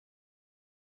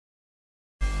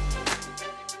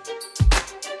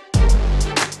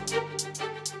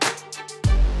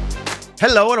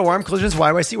Hello and a warm Collisions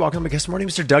YYC. Welcome to Guest Morning,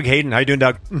 Mr. Doug Hayden. How you doing,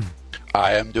 Doug?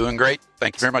 I am doing great.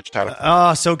 Thank you very much, Tyler.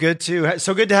 Oh, so good to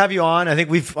have you on. I think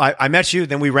I met you,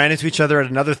 then we ran into each other at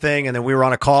another thing, and then we were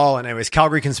on a call, and it was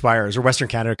Calgary Conspires or Western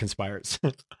Canada Conspires.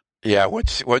 Yeah,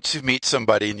 once you meet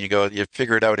somebody and you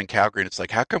figure it out in Calgary, and it's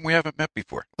like, how come we haven't met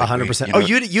before? 100%.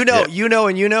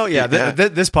 Yeah.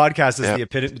 This podcast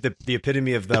is the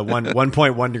epitome of the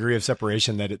 1.1 degree of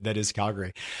separation that is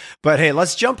Calgary. But hey,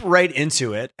 let's jump right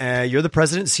into it. You're the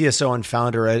president, CSO, and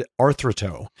founder at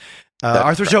Arthroto.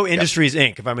 Arthroto Industries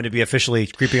Inc. If I'm going to be officially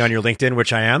creeping on your LinkedIn,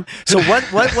 which I am. So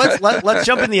let's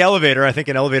jump in the elevator. I think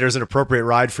an elevator is an appropriate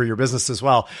ride for your business as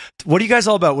well. What are you guys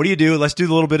all about? What do you do? Let's do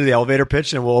a little bit of the elevator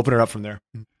pitch, and we'll open it up from there.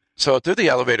 So I'll do the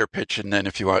elevator pitch, and then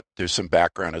if you want, there's some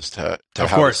background as to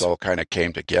how this all kind of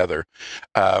came together.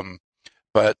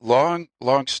 But long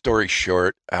story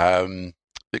short, the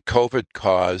COVID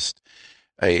caused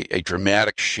a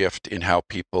dramatic shift in how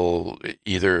people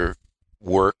either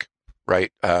work,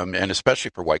 right? And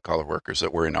especially for white collar workers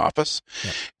that were in office.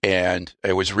 Yeah. And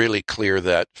it was really clear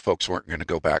that folks weren't going to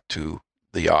go back to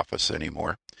the office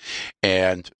anymore.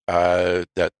 And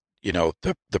that,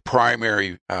 the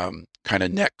primary kind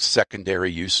of next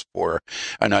secondary use for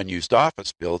an unused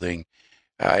office building,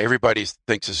 everybody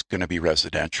thinks is going to be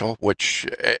residential,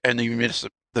 and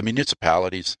the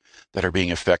municipalities that are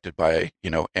being affected by,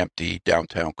 empty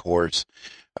downtown cores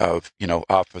of,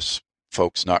 office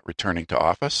folks not returning to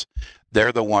office,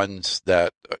 they're the ones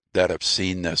that have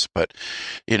seen this. But,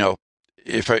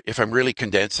 if I'm really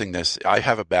condensing this, I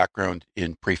have a background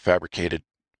in prefabricated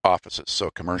offices, so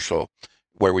commercial,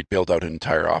 where we'd build out an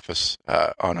entire office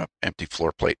on an empty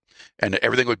floor plate, and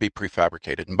everything would be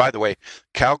prefabricated. And by the way,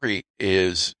 Calgary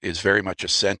is very much a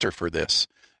center for this.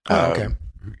 Okay.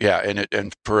 Yeah,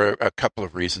 and for a couple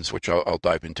of reasons, which I'll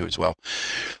dive into as well.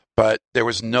 But there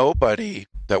was nobody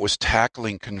that was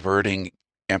tackling converting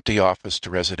empty office to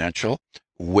residential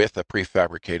with a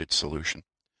prefabricated solution.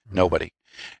 Mm-hmm. Nobody.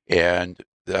 And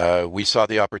we saw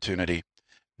the opportunity.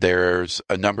 There's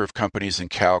a number of companies in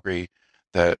Calgary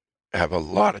that have a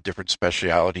lot of different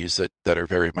specialities that are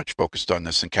very much focused on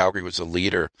this. And Calgary was a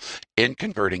leader in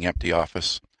converting empty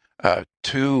office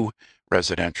to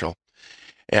residential.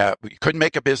 We couldn't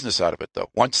make a business out of it, though.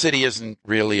 One city isn't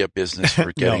really a business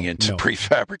for getting into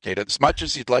prefabricated as much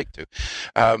as you'd like to.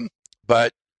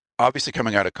 But obviously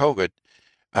coming out of COVID,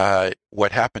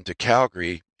 what happened to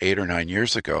Calgary 8 or 9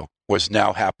 years ago was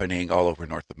now happening all over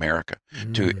North America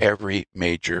to every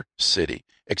major city,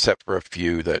 except for a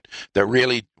few that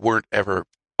really weren't ever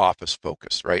office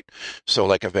focused, right? So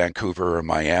like a Vancouver or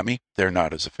Miami, they're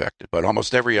not as affected, but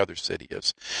almost every other city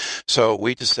is. So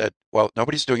we just said, well,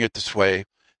 nobody's doing it this way.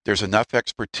 There's enough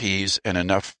expertise and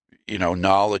enough,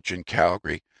 knowledge in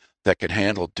Calgary that can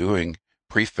handle doing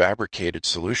prefabricated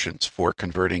solutions for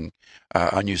converting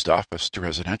unused office to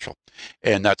residential.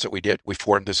 And that's what we did. We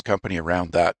formed this company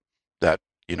around that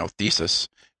thesis,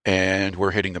 and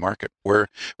we're hitting the market. We're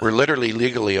literally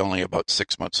legally only about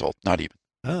 6 months old, not even.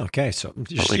 Oh, okay. So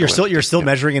you're still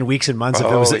measuring in weeks and months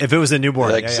if it was a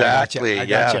newborn. Exactly. I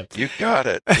gotcha. You got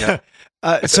it. Yeah.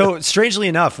 So strangely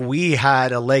enough, we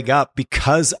had a leg up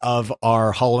because of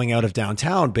our hollowing out of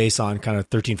downtown based on kind of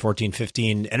 13, 14,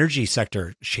 15 energy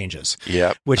sector changes.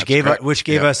 Yeah. Which gave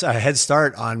us a head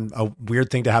start on a weird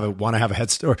thing to want to have a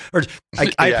head start. Or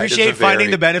I appreciate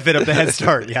finding the benefit of the head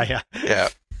start. Yeah. Yeah.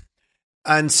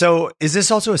 And so is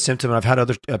this also a symptom? And I've had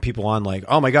other people on like,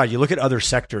 oh my God, you look at other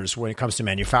sectors when it comes to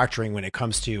manufacturing, when it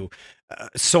comes to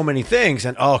so many things,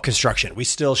 and construction, we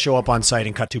still show up on site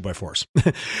and cut 2x4s.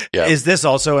 Yeah. Is this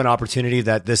also an opportunity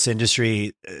that this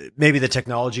industry, maybe the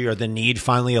technology or the need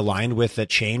finally aligned with the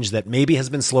change that maybe has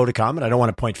been slow to come? And I don't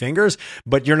want to point fingers,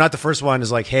 but you're not the first one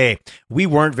is like, hey, we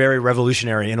weren't very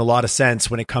revolutionary in a lot of sense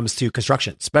when it comes to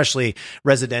construction, especially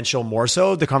residential more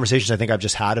so. The conversations I think I've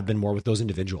just had have been more with those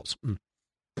individuals.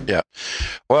 Yeah.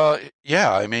 Well,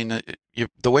 yeah. I mean,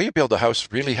 the way you build a house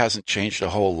really hasn't changed a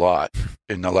whole lot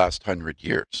in the last 100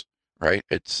 years, right?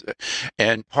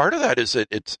 And part of that is that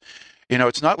it's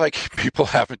not like people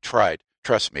haven't tried.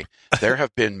 Trust me, there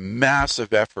have been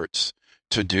massive efforts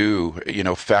to do,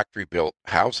 factory built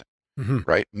housing,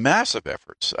 right? Massive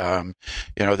efforts.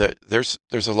 That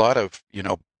there's a lot of,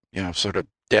 sort of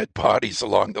dead bodies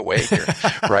along the way here,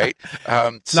 right?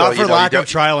 It's not for lack of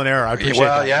trial and error. I appreciate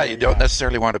that. Well, yeah, you don't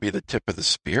necessarily want to be the tip of the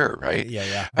spear, right?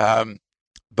 Yeah.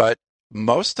 But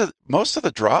most of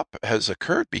the drop has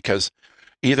occurred because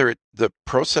either the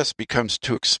process becomes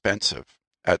too expensive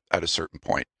at a certain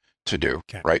point to do,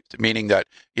 okay, right? Meaning that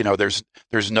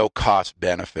there's no cost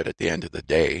benefit at the end of the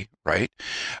day, right?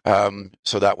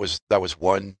 So that was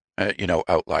one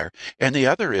outlier, and the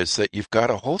other is that you've got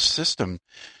a whole system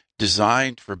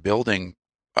designed for building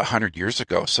 100 years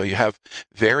ago. So you have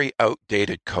very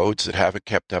outdated codes that haven't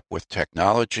kept up with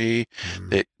technology.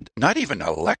 Not even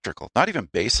electrical, not even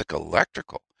basic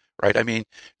electrical, right? I mean,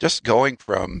 just going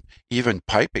from even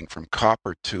piping from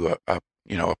copper to a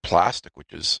plastic,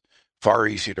 which is far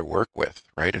easier to work with,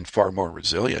 right, and far more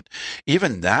resilient.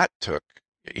 Even that took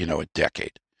a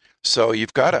decade. So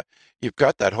you've got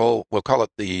that whole, we'll call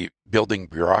it the building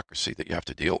bureaucracy that you have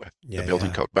to deal with, the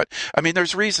building code. But I mean,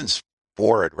 there's reasons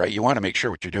for it, right? You want to make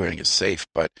sure what you're doing is safe,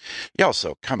 but you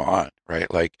also, come on,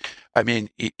 right? Like, I mean,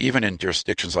 even in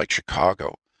jurisdictions like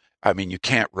Chicago, I mean, you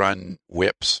can't run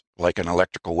whips like an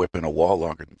electrical whip in a wall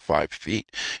longer than 5 feet.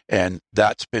 And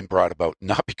that's been brought about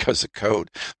not because of code,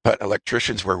 but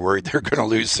electricians were worried they're going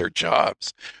to lose their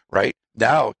jobs, right?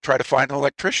 Now try to find an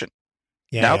electrician.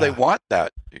 They want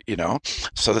that,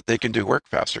 so that they can do work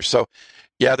faster. So,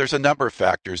 yeah, there's a number of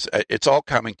factors. It's all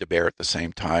coming to bear at the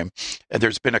same time. And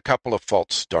there's been a couple of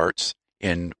false starts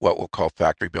in what we'll call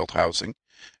factory-built housing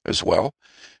as well.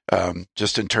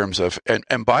 Just in terms of,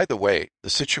 and by the way, the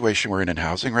situation we're in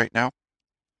housing right now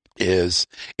is,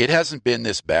 it hasn't been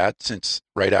this bad since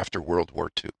right after World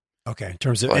War II. Okay, in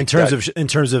terms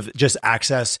of just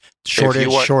access,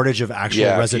 shortage of actual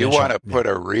residential. If you want to put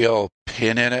a real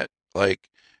pin in it, like,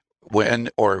 when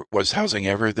or was housing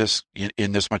ever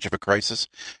in this much of a crisis?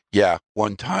 Yeah,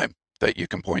 one time that you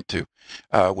can point to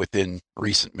within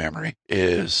recent memory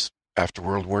is after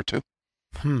World War II.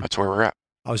 That's where we're at.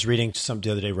 I was reading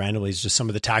the other day randomly, just some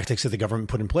of the tactics that the government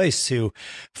put in place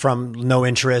from no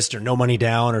interest or no money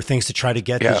down or things to try to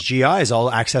get these GIs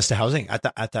all access to housing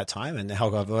at that time, and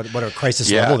what a crisis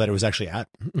level that it was actually at.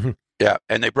 Yeah,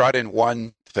 and they brought in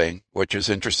one thing, which is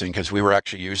interesting because we were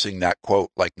actually using that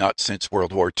quote, like, not since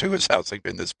World War II has housing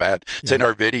been this bad. It's in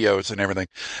our videos and everything.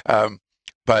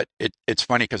 But it's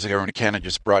funny because the government of Canada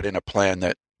just brought in a plan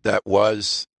that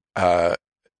was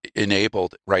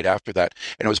enabled right after that.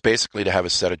 And it was basically to have a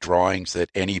set of drawings that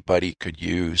anybody could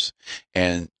use.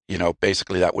 And,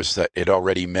 basically that was that it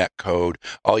already met code.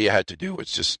 All you had to do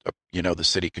was just, the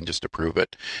city can just approve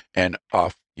it, and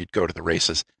off you'd go to the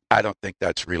races. I don't think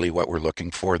that's really what we're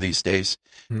looking for these days,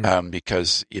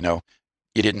 because, you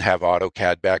didn't have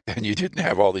AutoCAD back then. You didn't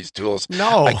have all these tools.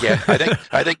 No. Again,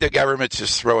 I think the government's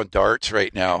just throwing darts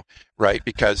right now, right?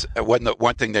 Because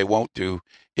one thing they won't do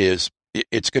is,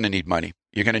 it's going to need money.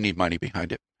 You're going to need money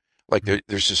behind it. Like,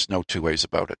 there's just no two ways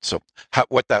about it. So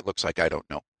what that looks like, I don't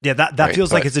know. Yeah, that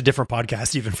feels like it's a different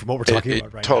podcast even from what we're talking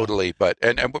about right totally, now. But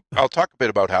and I'll talk a bit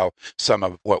about how some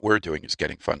of what we're doing is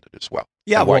getting funded as well.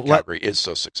 Yeah, and why Calgary is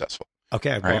so successful.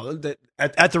 Okay, right? Well,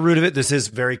 at the root of it, this is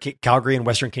very Calgary and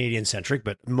Western Canadian centric,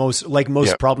 but most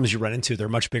problems you run into, they're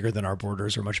much bigger than our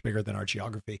borders or much bigger than our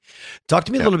geography. Talk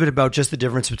to me a little bit about just the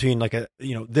difference between like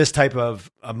this type of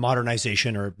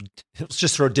modernization, or let's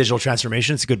just throw digital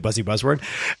transformation. It's a good buzzy buzzword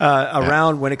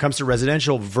around when it comes to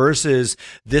residential versus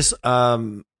this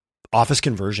office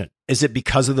conversion. Is it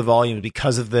because of the volume,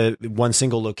 because of the one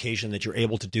single location that you're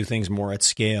able to do things more at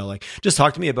scale? Like, just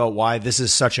talk to me about why this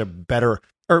is such a better,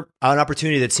 or an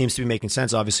opportunity that seems to be making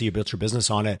sense. Obviously, you built your business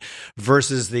on it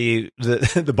versus the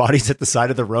bodies at the side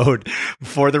of the road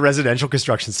for the residential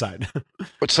construction side.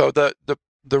 But so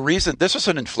the reason this is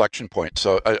an inflection point.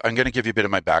 So I'm going to give you a bit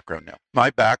of my background now.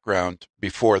 My background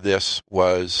before this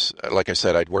was, like I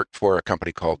said, I'd worked for a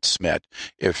company called SMED.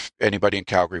 If anybody in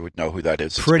Calgary would know who that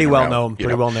is, pretty well known.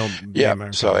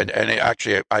 Yeah. So and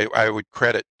actually, I would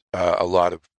credit a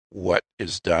lot of what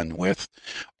is done with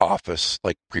office,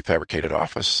 like prefabricated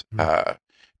office,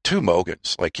 to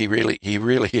Mogan's. Like, he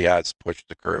really has pushed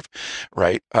the curve,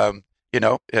 right?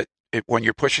 When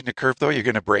you're pushing the curve, though, you're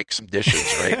going to break some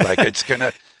dishes, right? Like, it's going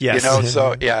to,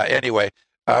 so yeah, anyway.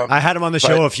 I had him on the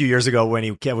show a few years ago when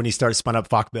he started spun up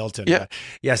Falkbuilt. And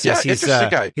he's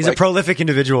guy. He's a prolific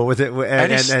individual with it. And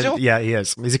he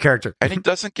is. He's a character. And he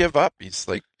doesn't give up. He's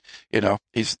like,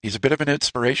 he's a bit of an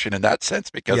inspiration in that sense,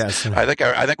 because I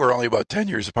think we're only about 10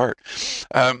 years apart.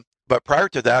 But prior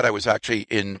to that, I was actually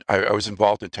I was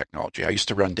involved in technology. I used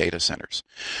to run data centers.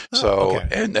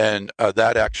 And then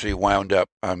that actually wound up,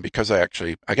 because I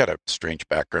got a strange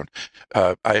background.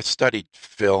 I studied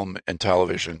film and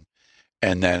television,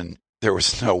 and then there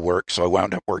was no work. So I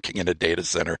wound up working in a data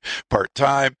center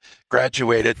part-time,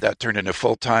 graduated, that turned into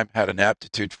full-time, had an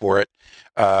aptitude for it.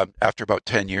 After about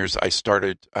 10 years, I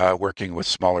started working with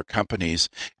smaller companies,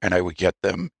 and I would get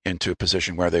them into a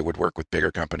position where they would work with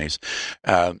bigger companies.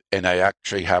 And I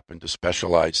actually happened to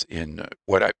specialize in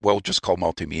what we'll just call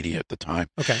multimedia at the time.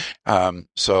 Okay.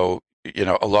 So,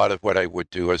 a lot of what I would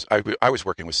do is I was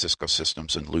working with Cisco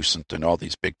Systems and Lucent and all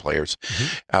these big players.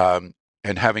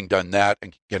 and having done that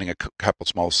and getting a couple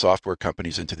small software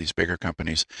companies into these bigger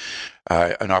companies,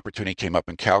 an opportunity came up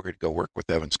in Calgary to go work with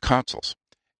Evans Consoles.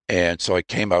 And so I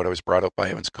came out. I was brought out by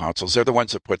Evans Consoles. They're the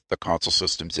ones that put the console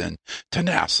systems in to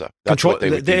NASA. That's what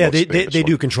they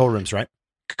do control rooms, right?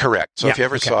 Correct. So if you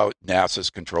ever saw NASA's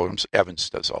control rooms, Evans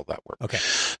does all that work. Okay.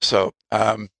 So,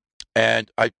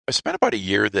 and I spent about a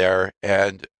year there,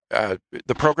 and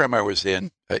the program I was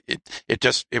in,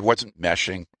 it wasn't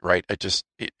meshing, right?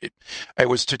 I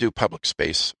was to do public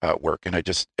space work, and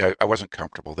I wasn't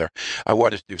comfortable there. I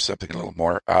wanted to do something a little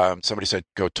more. Somebody said,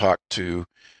 go talk to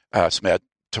Smed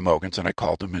Tomogans, and I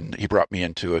called him, and he brought me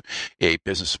into a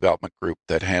business development group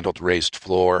that handled raised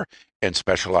floor and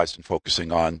specialized in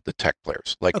focusing on the tech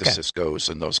players like the Ciscos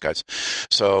and those guys.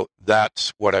 So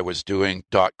that's what I was doing.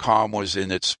 .com was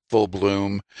in its full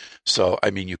bloom. So, I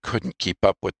mean, you couldn't keep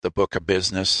up with the book of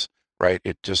business, right?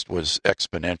 It just was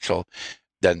exponential.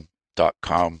 Then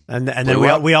 .com. And then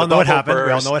we all know what happened.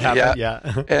 We all know what happened.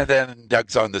 Yeah. And then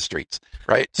Doug's on the streets,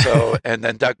 right? So, and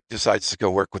then Doug decides to go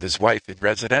work with his wife in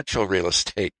residential real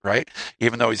estate, right?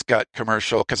 Even though he's got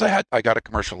commercial, because I got a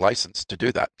commercial license to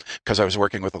do that because I was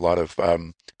working with a lot of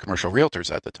commercial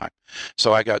realtors at the time.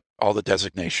 So I got all the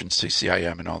designations,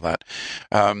 CCIM and all that.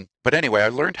 But anyway, I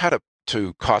learned how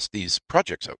to cost these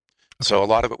projects out. So a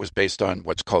lot of it was based on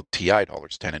what's called TI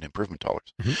dollars, tenant improvement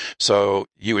dollars. Mm-hmm. So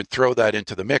you would throw that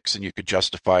into the mix and you could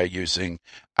justify using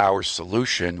our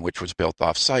solution, which was built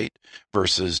off-site,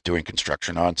 versus doing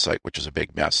construction on-site, which is a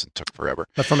big mess and took forever.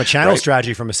 But from a channel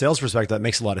strategy, from a sales perspective, that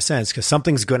makes a lot of sense because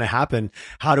something's going to happen.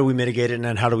 How do we mitigate it, and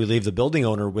then how do we leave the building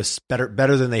owner with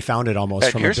better than they found it almost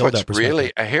and from a build-up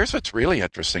perspective? Here's what's really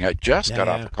interesting. I just got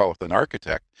off a call with an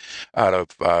architect out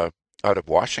of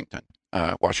Washington.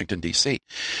 Washington, D.C.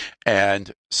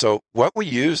 And so what we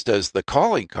used as the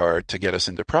calling card to get us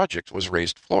into projects was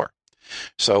raised floor.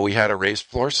 So we had a raised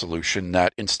floor solution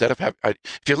that instead of if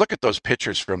you look at those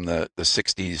pictures from the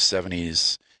 60s,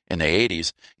 70s, and the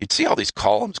 80s, you'd see all these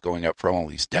columns going up from all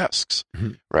these desks,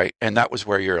 right? And that was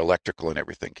where your electrical and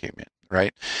everything came in,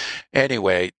 right?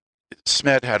 Anyway,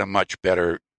 SMED had a much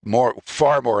better,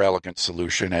 far more elegant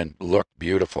solution and looked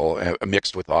beautiful,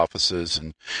 mixed with offices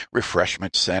and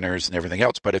refreshment centers and everything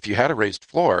else. But if you had a raised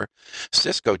floor,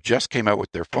 Cisco just came out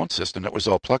with their phone system that was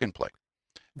all plug and play,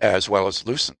 as well as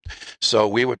Lucent. So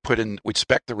we'd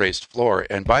spec the raised floor.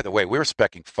 And by the way, we were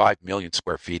speccing 5 million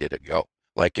square feet at a go.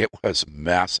 Like it was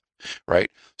massive,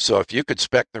 right? So if you could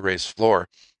spec the raised floor,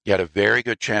 you had a very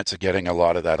good chance of getting a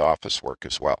lot of that office work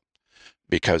as well,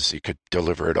 because you could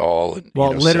deliver it all. And,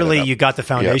 literally, you got the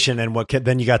foundation, and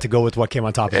then you got to go with what came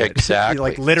on top of it. Exactly.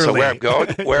 Like literally.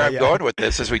 So where I'm going with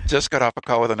this is, we just got off a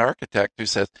call with an architect who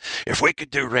says, if we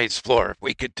could do raised floor, if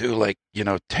we could do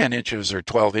 10 inches or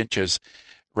 12 inches,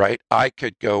 right? I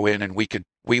could go in and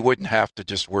we wouldn't have to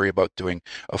just worry about doing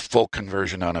a full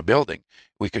conversion on a building.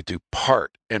 We could do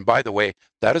part. And by the way,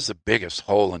 that is the biggest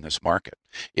hole in this market.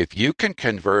 If you can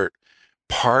convert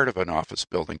part of an office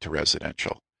building to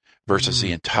residential versus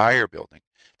the entire building,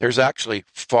 there's actually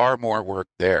far more work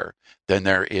there than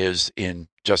there is in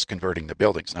just converting the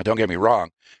buildings. Now, don't get me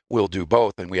wrong, we'll do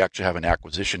both, and we actually have an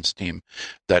acquisitions team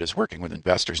that is working with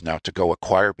investors now to go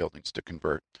acquire buildings to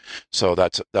convert. So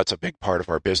that's a big part of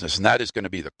our business, and that is going to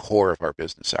be the core of our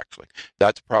business, actually.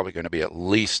 That's probably going to be at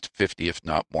least 50, if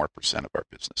not more, % of our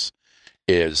business.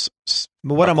 But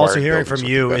what I'm also hearing from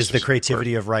you is the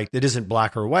creativity of, right, it isn't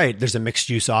black or white. There's a mixed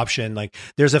use option. Like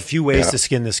there's a few ways to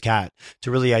skin this cat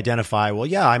to really identify, well,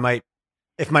 yeah, I might,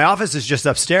 if my office is just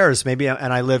upstairs, maybe,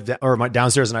 and I live, or my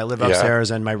downstairs and I live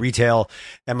upstairs, and my retail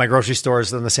and my grocery store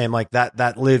is in the same, like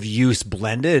that live use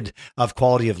blended of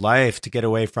quality of life to get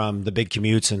away from the big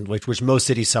commutes, and which most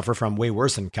cities suffer from way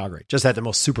worse than Calgary, just at the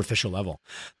most superficial level,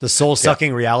 the soul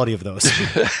sucking reality of those.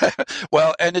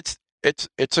 Well, and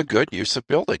it's a good use of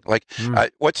building. Like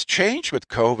what's changed with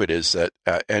COVID is that,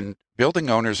 and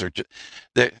building owners are,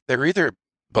 they're either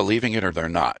believing it or they're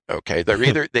not. Okay.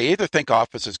 They either think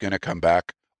office is going to come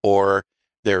back, or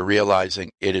they're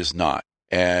realizing it is not.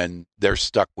 And they're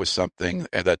stuck with something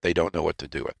that they don't know what to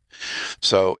do with.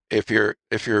 So if you're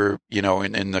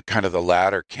in the kind of the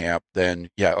latter camp, then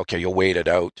you'll wait it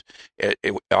out.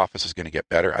 Office is going to get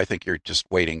better. I think you're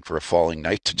just waiting for a falling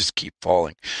knife to just keep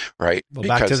falling, right? Well,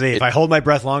 if I hold my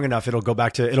breath long enough, it'll go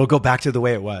back to the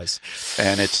way it was.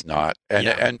 And it's not.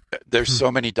 And there's so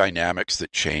many dynamics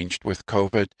that changed with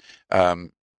COVID.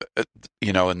 And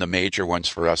the major ones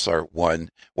for us are, one,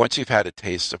 once you've had a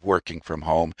taste of working from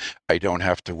home, I don't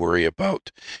have to worry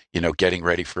about, getting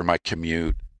ready for my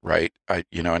commute, right?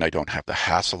 And I don't have the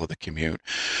hassle of the commute.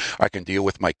 I can deal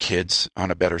with my kids on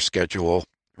a better schedule,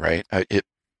 right?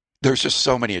 there's just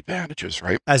so many advantages,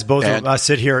 right? As both of us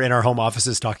sit here in our home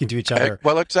offices talking to each other.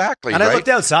 Well, exactly. And right? I looked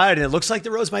outside and it looks like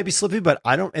the roads might be slippy, but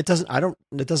it doesn't matter.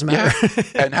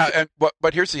 Yeah.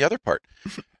 But here's the other part.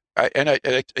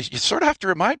 You sort of have to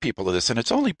remind people of this, and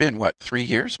it's only been 3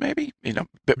 years, maybe, a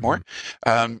bit more.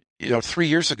 3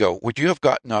 years ago, would you have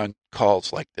gotten on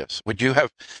calls like this? Would you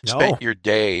have spent your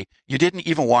day? You didn't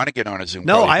even want to get on a Zoom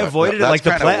call. No, I avoided it like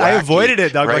the plague. I avoided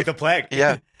it, Doug, like the plague.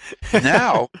 Yeah.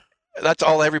 Now, that's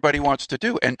all everybody wants to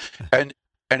do, and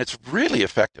it's really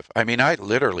effective. I mean, I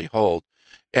literally hold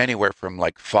anywhere from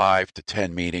like 5 to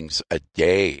 10 meetings a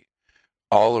day,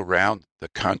 all around the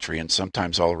country and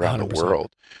sometimes all around 100%. The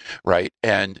world, right?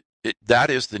 And that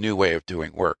is the new way of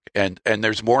doing work. And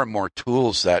there's more and more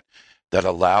tools that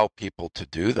allow people to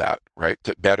do that, right?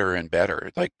 To better and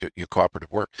better, like your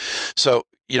cooperative work. So,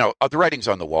 the writing's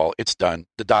on the wall. It's done.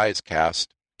 The die is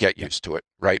cast. Get used to it,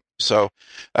 right? So,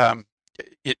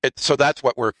 so that's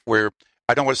what we're.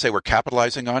 I don't want to say we're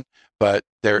capitalizing on, but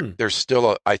there's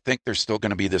still I think there's still going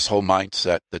to be this whole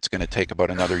mindset that's going to take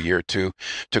about another year or two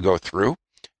to go through.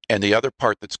 And the other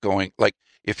part that's going, like,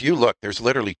 if you look, there's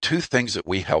literally two things that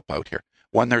we help out here.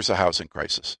 One, there's a housing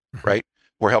crisis, right?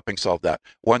 We're helping solve that.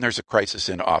 One, there's a crisis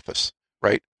in office,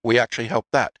 right? We actually help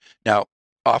that. Now,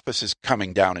 office is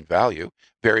coming down in value,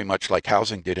 very much like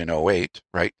housing did in 08,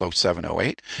 right? 07,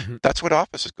 08. That's what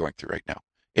office is going through right now.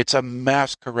 It's a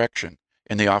mass correction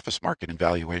in the office market and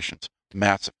valuations.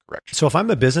 Massive correction. So if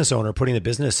I'm a business owner putting the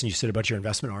business, and you said about your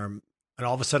investment arm, and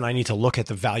all of a sudden I need to look at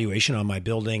the valuation on my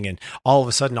building, and all of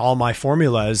a sudden all my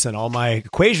formulas and all my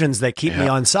equations that keep me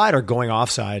on side are going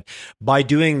offside. By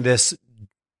doing this,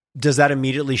 does that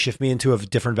immediately shift me into a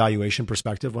different valuation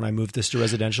perspective when I move this to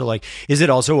residential? Like, is it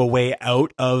also a way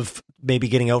out of maybe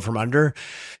getting out from under?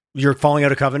 You're falling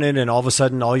out of covenant, and all of a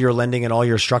sudden all your lending and all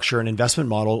your structure and investment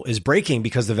model is breaking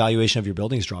because the valuation of your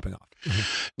building is dropping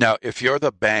off. Now, if you're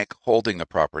the bank holding the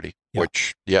property,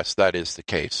 which, yes, that is the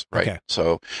case, right? Okay.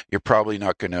 So you're probably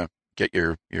not going to get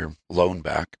your loan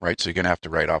back, right? So you're going to have to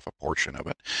write off a portion of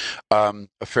it.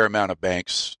 A fair amount of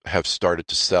banks have started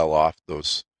to sell off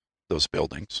those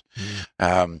buildings.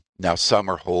 Now, some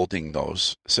are holding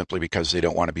those simply because they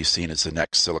don't want to be seen as the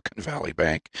next Silicon Valley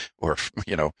Bank or,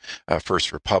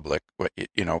 First Republic,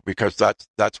 because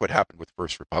that's what happened with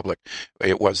First Republic.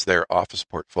 It was their office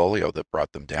portfolio that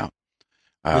brought them down.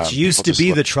 Which used to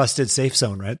be the trusted safe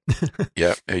zone, right?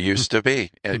 Yeah, it used to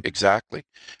be. Exactly.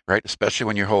 Right. Especially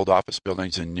when you hold office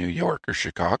buildings in New York or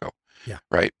Chicago. Yeah.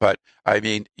 Right. But I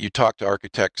mean, you talk to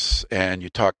architects and you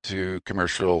talk to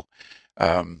commercial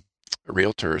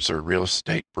realtors or real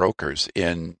estate brokers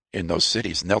in those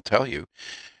cities, and they'll tell you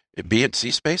B and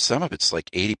C space, some of it's like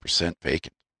 80%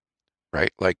 vacant,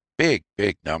 right? Like big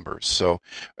numbers. So,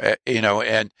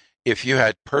 and if you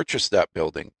had purchased that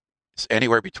building, it's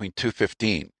anywhere between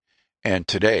 $215 and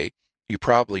today, you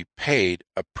probably paid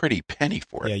a pretty penny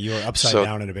for it. Yeah, you were upside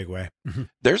down in a big way.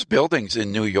 There's buildings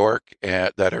in New York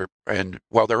that are,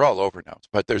 they're all over now,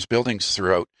 but there's buildings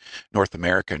throughout North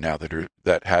America now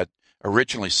that had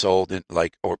originally sold in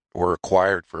or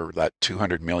acquired for that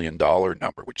 $200 million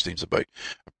number, which seems a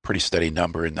pretty steady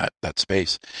number in that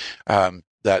space.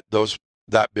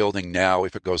 That building now,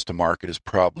 if it goes to market, is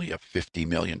probably a $50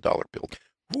 million building.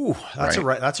 Ooh,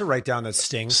 that's a write down that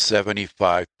stings.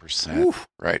 75%.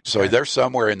 Right. So they're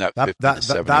somewhere in that 50 to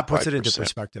 75%. That puts it into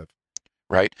perspective.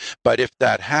 Right. But if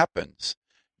that happens,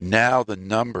 now the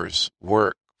numbers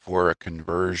work for a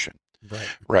conversion.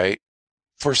 Right.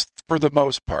 For the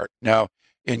most part. Now,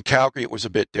 in Calgary, it was a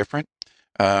bit different.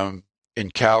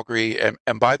 In Calgary,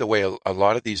 and by the way, a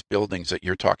lot of these buildings that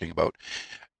you're talking about,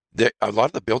 a lot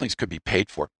of the buildings could be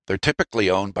paid for. They're typically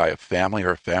owned by a family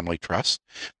or a family trust.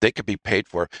 They could be paid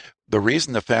for. The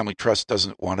reason the family trust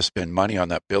doesn't want to spend money on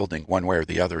that building one way or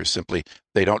the other is simply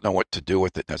they don't know what to do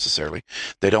with it necessarily.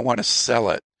 They don't want to sell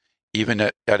it even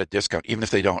at a discount, even if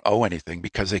they don't owe anything,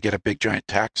 because they get a big giant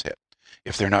tax hit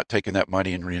if they're not taking that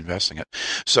money and reinvesting it.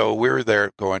 So we're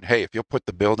there going, hey, if you'll put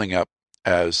the building up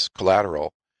as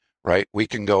collateral, right, we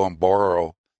can go and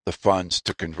borrow the funds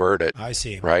to convert it. I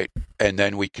see. Right. And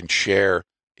then we can share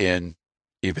in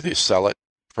either sell it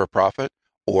for a profit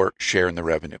or share in the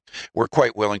revenue. We're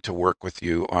quite willing to work with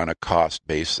you on a cost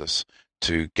basis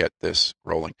to get this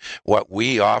rolling. What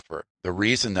we offer, the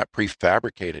reason that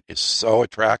prefabricated is so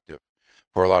attractive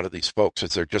for a lot of these folks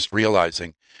is they're just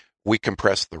realizing we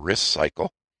compress the risk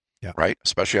cycle, right?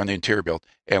 Especially on the interior build,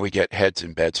 and we get heads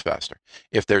in beds faster.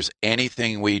 If there's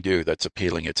anything we do that's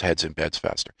appealing, it's heads in beds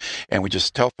faster. And we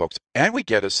just tell folks, and we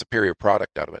get a superior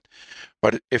product out of it.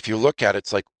 But if you look at it,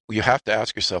 it's like, you have to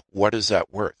ask yourself, what is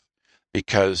that worth?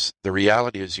 Because the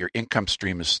reality is your income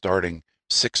stream is starting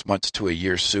 6 months to a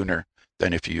year sooner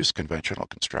than if you use conventional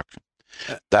construction.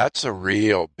 That's a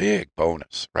real big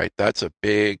bonus, right? That's a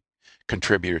big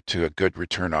contributor to a good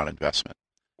return on investment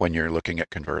when you're looking at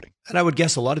converting. And I would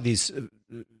guess a lot of these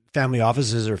family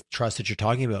offices or trusts that you're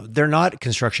talking about, they're not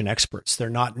construction experts. They're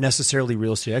not necessarily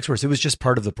real estate experts. It was just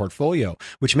part of the portfolio,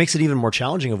 which makes it even more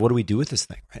challenging of what do we do with this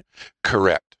thing, right?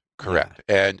 Correct.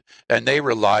 Yeah. And they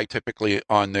rely typically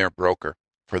on their broker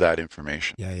for that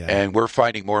information. Yeah. And we're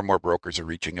finding more and more brokers are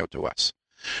reaching out to us.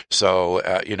 So,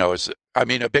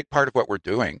 a big part of what we're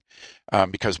doing,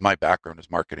 because my background is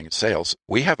marketing and sales,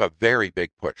 we have a very big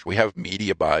push. We have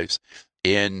media buys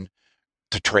in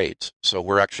to trades. So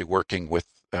we're actually working with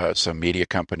some media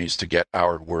companies to get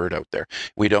our word out there.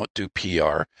 We don't do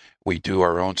PR. We do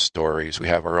our own stories. We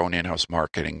have our own in-house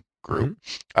marketing group.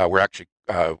 We're actually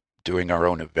doing our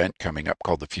own event coming up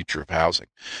called the Future of Housing.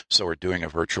 So we're doing a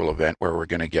virtual event where we're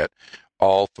going to get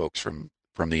all folks from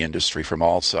the industry, from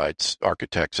all sides,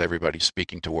 architects, everybody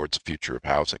speaking towards the future of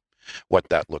housing, what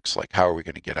that looks like. How are we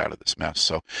going to get out of this mess?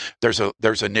 So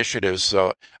there's initiatives.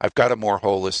 So I've got a more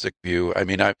holistic view. I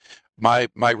mean, my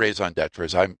raison d'etre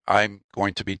is I'm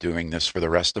going to be doing this for the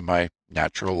rest of my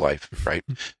natural life, right?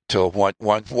 Till one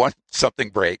something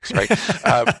breaks, right?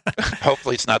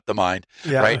 Hopefully it's not the mind,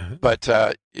 right? But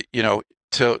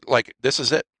this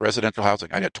is it, residential housing.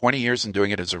 I got 20 years in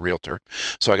doing it as a realtor,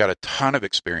 so I got a ton of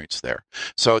experience there.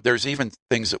 So there's even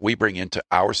things that we bring into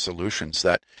our solutions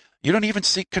that you don't even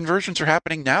see conversions are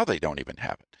happening now. They don't even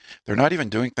have it. They're not even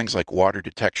doing things like water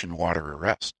detection, water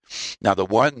arrest. Now, the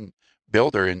one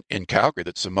builder in Calgary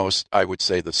that's the most, I would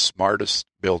say, the smartest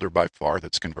builder by far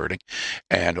that's converting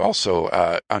and also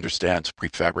understands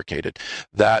prefabricated,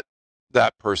 that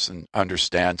person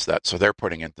understands that. So they're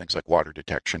putting in things like water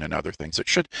detection and other things that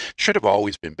should have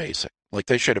always been basic. Like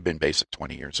they should have been basic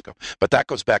 20 years ago. But that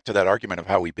goes back to that argument of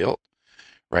how we build,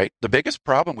 right? The biggest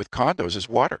problem with condos is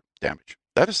water damage.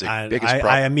 That is the biggest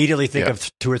problem. I immediately think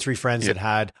of 2 or 3 friends that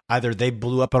had either they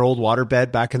blew up an old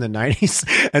waterbed back in the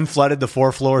 90s and flooded the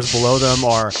 4 floors below them,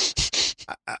 or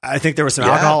I think there was some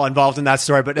alcohol involved in that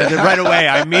story. But right away,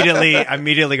 I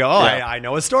immediately go, I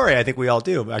know a story. I think we all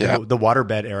do. The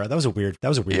waterbed era. That was a weird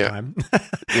time.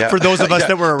 For those of us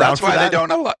that were around. That's why they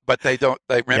don't allow. But they don't.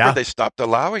 They stopped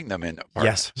allowing them in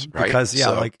apartments. Yes, right? because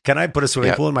can I put a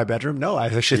swimming pool in my bedroom? No, I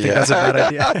actually think that's a bad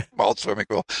idea. Small swimming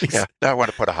pool. Yeah, now I want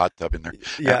to put a hot tub in there.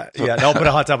 I'll put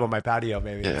a hot tub on my patio,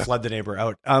 maybe flood the neighbor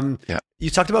out. You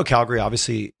talked about Calgary,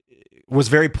 obviously was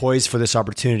very poised for this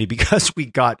opportunity because we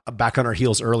got back on our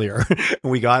heels earlier and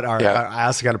we got our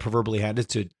ass kind of proverbially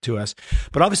handed to us.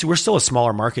 But obviously we're still a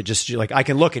smaller market. Just like I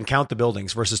can look and count the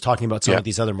buildings versus talking about some of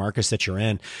these other markets that you're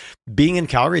in. Being in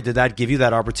Calgary, did that give you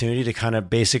that opportunity to kind of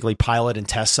basically pilot and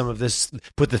test some of this,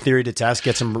 put the theory to test,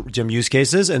 get some use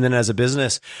cases, and then as a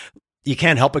business, you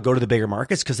can't help but go to the bigger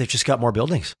markets because they've just got more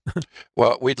buildings.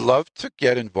 Well, we'd love to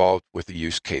get involved with the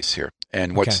use case here.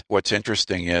 And what's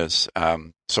interesting is,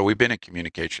 so we've been in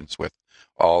communications with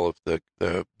all of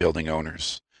the building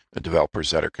owners, the developers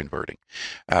that are converting.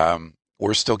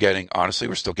 We're still getting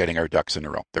our ducks in a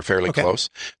row. They're fairly close.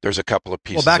 There's a couple of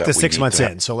pieces. Well, back to 6 months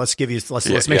in. So let's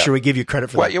make sure we give you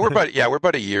credit for that. We're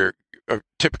about a year,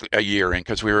 typically a year in,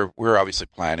 because we're obviously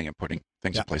planning and putting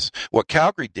things in place. What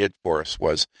Calgary did for us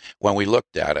was when we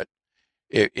looked at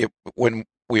it, when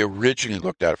we originally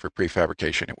looked at it for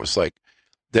prefabrication, it was like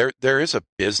there is a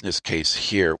business case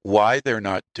here. Why they're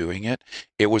not doing it?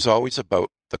 It was always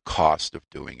about the cost of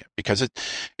doing it, because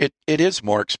it is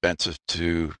more expensive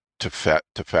to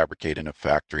fabricate in a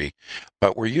factory,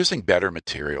 but we're using better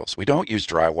materials. We don't use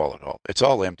drywall at all. It's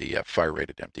all MDF, fire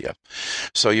rated MDF.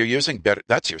 So you're using better.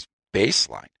 That's your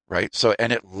baseline, right? So,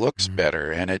 and it looks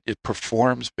better and it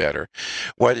performs better.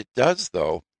 What it does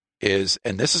though is,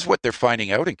 and this is what they're finding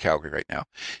out in Calgary right now,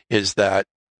 is that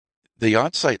the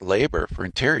on-site labor for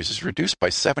interiors is reduced by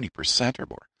 70% or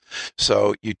more.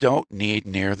 So you don't need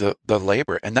near the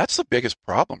labor. And that's the biggest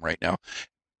problem right now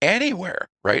anywhere,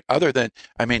 right? Other than,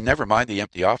 never mind the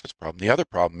empty office problem. The other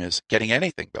problem is getting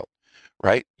anything built,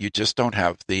 right? You just don't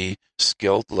have the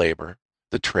skilled labor,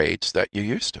 the trades that you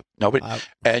used to. Nobody,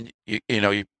 and you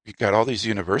got all these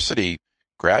university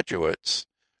graduates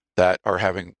that are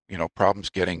having, problems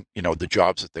getting, the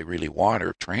jobs that they really want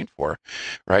or trained for,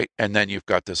 right? And then you've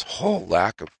got this whole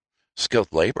lack of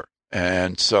skilled labor.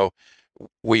 And so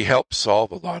we help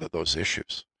solve a lot of those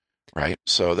issues, right?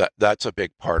 So that's a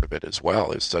big part of it as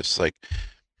well. It's just like,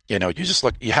 you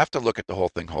have to look at the whole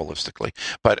thing holistically.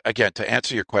 But again, to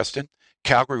answer your question,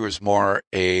 Calgary was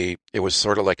it was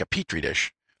sort of like a petri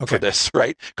dish for this,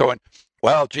 right? Going,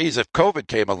 well, geez, if COVID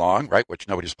came along, right, which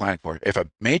nobody's planning for, if a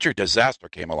major disaster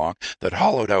came along that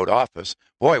hollowed out office,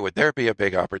 boy, would there be a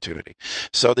big opportunity.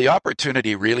 So the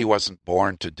opportunity really wasn't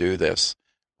born to do this,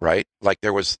 right? Like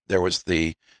there was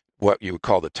the what you would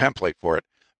call the template for it,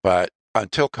 but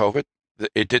until COVID,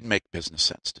 it didn't make business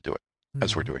sense to do it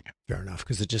as we're doing it. Fair enough,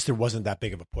 because there wasn't that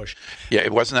big of a push. Yeah,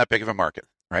 it wasn't that big of a market,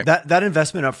 right? That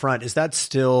investment up front, is that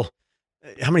still?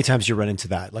 How many times do you run into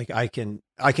that? Like I can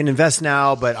invest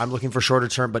now, but I'm looking for shorter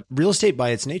term. But real estate by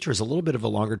its nature is a little bit of a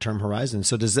longer term horizon.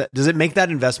 So does it make that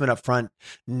investment up front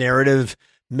narrative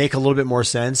make a little bit more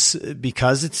sense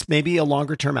because it's maybe a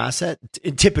longer term asset?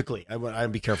 Typically,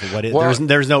 I'd be careful what it. Well,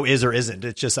 there's no is or isn't.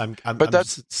 It's just I'm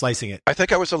slicing it. I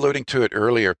think I was alluding to it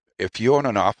earlier. If you own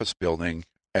an office building.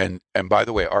 And by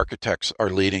the way, architects are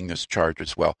leading this charge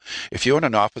as well. If you own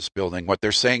an office building, what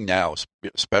they're saying now,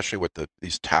 especially with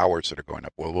these towers that are going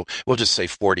up, we'll just say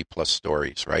 40 plus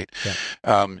stories, right?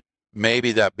 Yeah.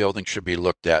 Maybe that building should be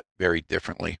looked at very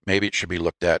differently. Maybe it should be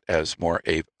looked at as more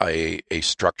a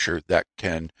structure that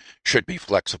should be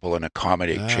flexible and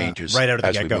accommodate changes right out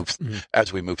of the get-go.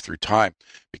 As we move through time.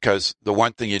 Because the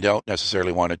one thing you don't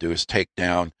necessarily want to do is take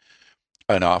down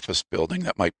an office building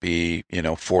that might be,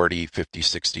 40, 50,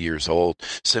 60 years old,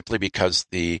 simply because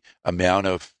the amount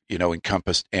of,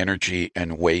 encompassed energy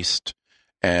and waste,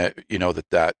 that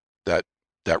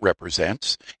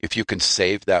represents. If you can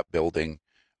save that building,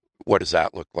 what does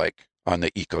that look like on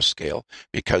the eco scale?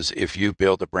 Because if you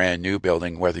build a brand new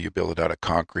building, whether you build it out of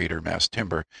concrete or mass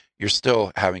timber, you're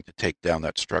still having to take down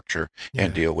that structure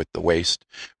and deal with the waste,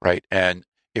 right? And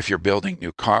if you're building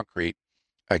new concrete,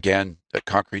 again, the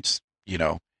concrete's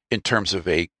in terms of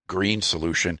a green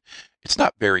solution, it's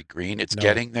not very green. It's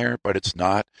getting there, but it's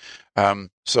not.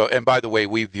 So, and by the way,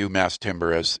 we view mass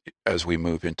timber as we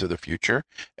move into the future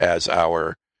as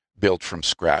our build from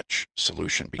scratch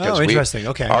solution. Because interesting.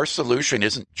 Okay. Our solution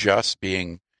isn't just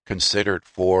being considered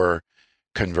for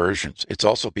conversions. It's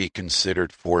also being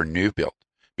considered for new build,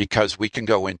 because we can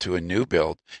go into a new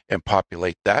build and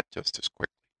populate that just as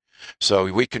quickly.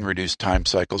 So we can reduce time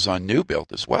cycles on new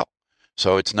build as well.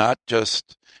 So it's not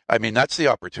just, that's the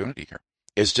opportunity here.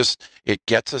 It's just, it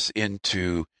gets us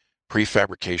into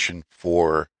prefabrication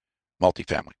for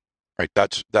multifamily, right?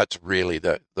 That's really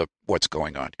the what's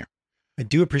going on here. I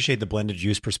do appreciate the blended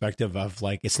use perspective of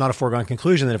it's not a foregone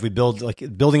conclusion that if we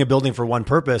building a building for one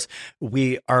purpose,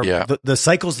 we are, the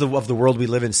cycles of the world we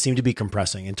live in seem to be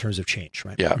compressing in terms of change,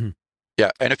 right? Yeah. Mm-hmm.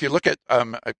 Yeah. And if you look at,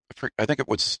 I think it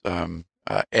was,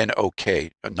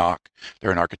 NOK,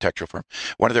 they're an architectural firm.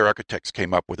 One of their architects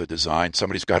came up with a design.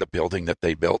 Somebody's got a building that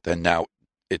they built, and now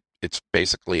it's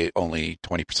basically only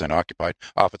 20% occupied,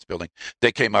 office building.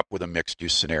 They came up with a mixed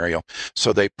use scenario.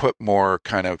 So they put more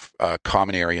kind of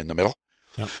common area in the middle.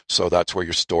 Yep. So that's where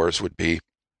your stores would be,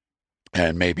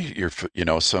 and maybe your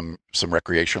some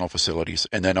recreational facilities.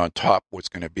 And then on top was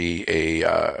going to be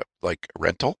a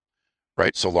rental.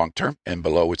 Right, so long term, and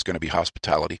below it's going to be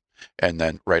hospitality, and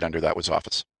then right under that was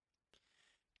office.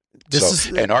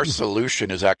 And our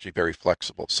solution is actually very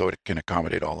flexible, so it can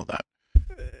accommodate all of that.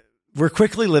 We're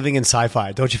quickly living in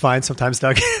sci-fi, don't you find sometimes,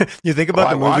 Doug? You think about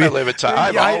the movie. I want to live in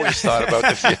I've always thought about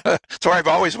the It's where I've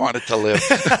always wanted to live.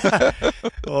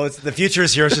 Well, the future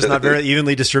is here. It's just not very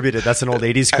evenly distributed. That's an old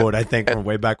 80s quote, I think, from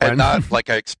way back when. And not like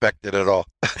I expected at all.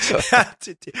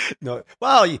 No,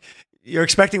 well, you're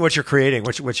expecting what you're creating,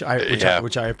 which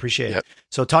I appreciate. Yep.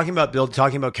 So talking about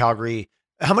Calgary,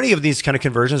 how many of these kind of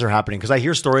conversions are happening? Because I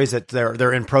hear stories that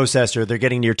they're in process, or they're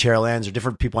getting near tail ends, or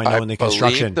different people I know in the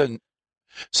construction.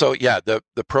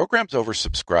 The program's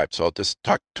oversubscribed. So I'll just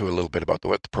talk to a little bit about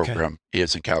what the program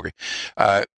is in Calgary.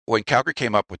 When Calgary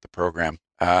came up with the program,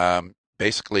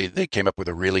 basically they came up with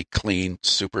a really clean,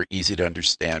 super easy to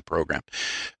understand program.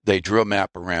 They drew a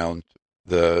map around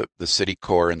the city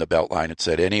core and the Beltline. It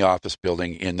said any office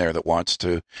building in there that wants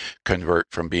to convert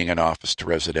from being an office to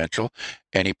residential,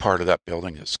 any part of that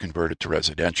building is converted to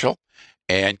residential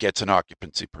and gets an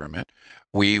occupancy permit,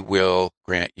 we will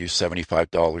grant you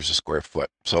 $75 a square foot.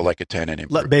 So like a tenant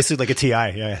improvement. Basically like a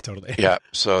TI. Yeah, totally. Yeah.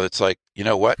 So it's like, you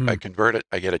know what? I convert it.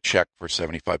 I get a check for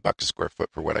 $75 a square foot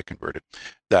for what I converted.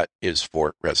 That is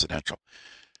for residential.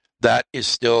 That is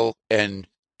still,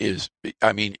 this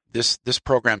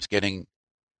program's getting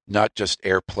not just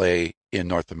airplay in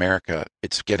North America,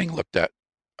 it's getting looked at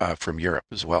from Europe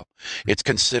as well. It's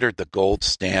considered the gold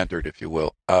standard, if you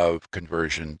will, of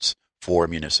conversions for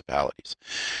municipalities.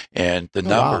 And the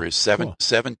number is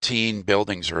 17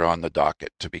 buildings are on the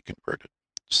docket to be converted.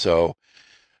 So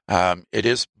it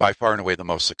is by far and away the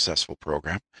most successful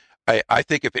program. I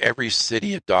think if every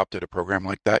city adopted a program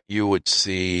like that, you would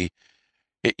see,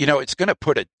 it's going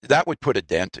to would put a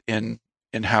dent in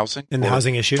in housing. In the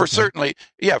housing issue? For certainly,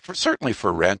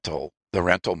 for rental, the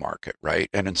rental market, right?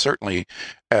 And then certainly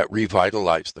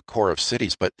revitalize the core of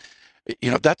cities. But,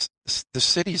 that's the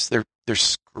cities, they're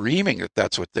screaming that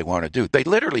that's what they want to do. They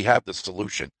literally have the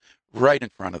solution right in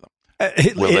front of them.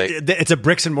 It's a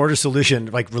bricks and mortar solution.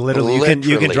 Like literally.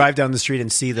 You can drive down the street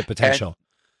and see the potential.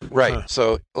 Right.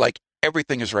 So like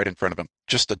everything is right in front of them.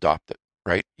 Just adopt it.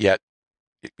 Right. Yet,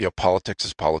 politics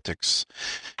is politics,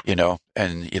 and all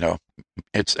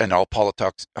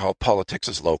politics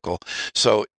is local.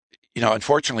 So,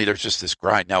 unfortunately, there's just this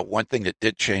grind. Now, one thing that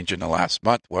did change in the last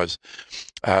month was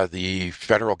the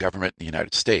federal government in the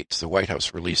United States, the White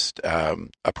House released a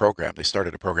program. They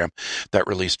started a program that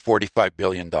released $45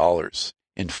 billion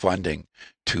in funding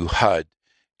to HUD,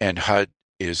 and HUD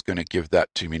is going to give that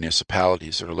to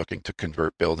municipalities that are looking to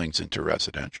convert buildings into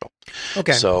residential.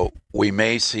 Okay. So we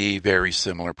may see very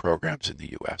similar programs in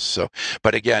the U.S. So,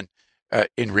 but again,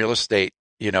 in real estate,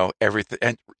 everything,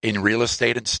 and in real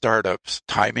estate and startups,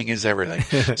 timing is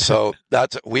everything. So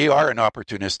we are an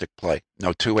opportunistic play.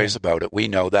 No two ways about it. We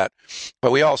know that,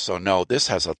 but we also know this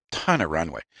has a ton of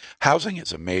runway. Housing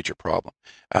is a major problem.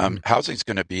 Housing is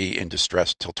going to be in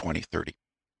distress till 2030.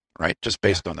 Right, just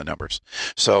based on the numbers.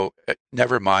 So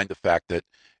never mind the fact that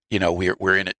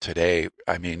we're in it today.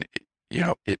 I mean,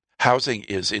 housing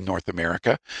is in North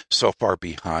America so far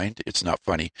behind. It's not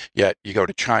funny. Yet you go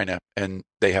to China and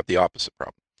they have the opposite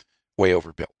problem, way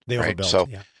overbuilt. They overbuilt. So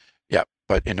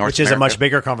but in North Which is a much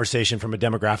bigger conversation from a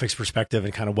demographics perspective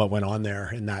and kind of what went on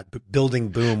there in that building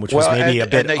boom, which was maybe a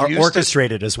bit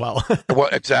orchestrated as well. Well,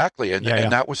 exactly, and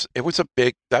that was a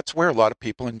big. That's where a lot of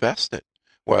people invested.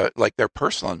 Well, like their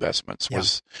personal investments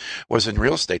was in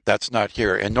real estate. That's not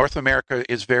here. And North America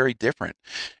is very different.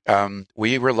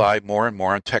 We rely more and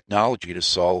more on technology to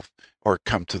solve or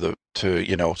come to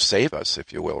save us,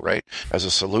 if you will, right, as a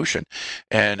solution.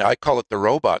 And I call it the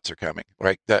robots are coming,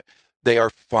 right? That they are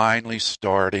finally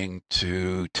starting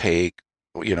to take,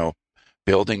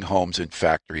 building homes in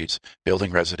factories,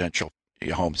 building residential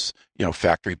homes,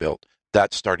 factory built.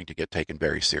 That's starting to get taken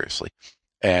very seriously.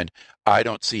 And I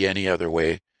don't see any other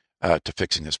way to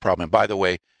fixing this problem. And by the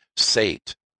way,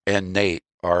 SATE and NATE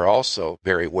are also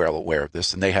very well aware of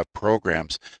this, and they have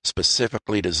programs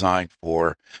specifically designed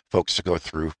for folks to go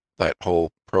through that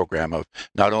whole program of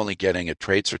not only getting a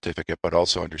trade certificate, but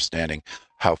also understanding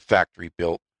how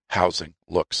factory-built housing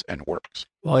looks and works.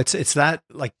 Well, it's that,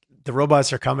 like, the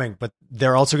robots are coming, but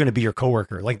they're also going to be your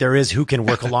coworker. Like there is who can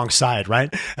work alongside,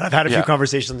 right? And I've had a few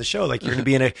conversations on the show. Like you're going to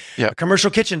be in a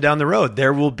commercial kitchen down the road.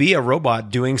 There will be a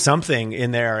robot doing something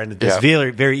in there, and it's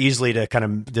very, very easily to kind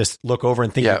of just look over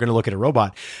and think you're going to look at a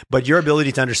robot. But your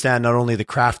ability to understand not only the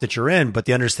craft that you're in, but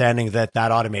the understanding that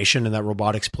automation and that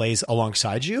robotics plays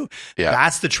alongside you.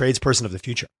 That's the tradesperson of the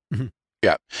future. Mm-hmm.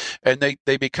 Yeah, and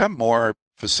they become more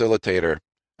facilitator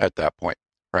at that point.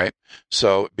 Right.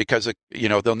 So because,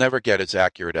 they'll never get as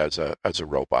accurate as a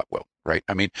robot will. Right.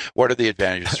 I mean, what are the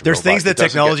advantages? There's things that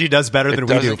technology does better than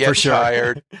we do, for sure.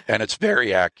 Tired, and it's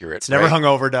very accurate. It's never hung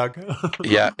over, Doug.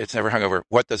 It's never hung over.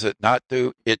 What does it not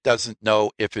do? It doesn't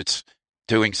know if it's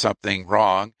doing something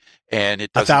wrong, and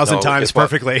it doesn't 1,000 times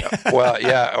perfectly.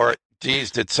 Or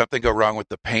geez, did something go wrong with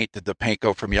the paint? Did the paint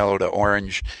go from yellow to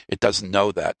orange? It doesn't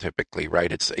know that typically, right?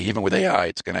 It's even with AI,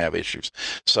 it's going to have issues.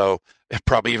 So it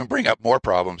probably even bring up more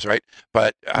problems, right?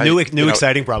 But new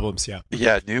exciting problems,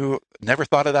 never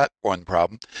thought of that one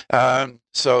problem.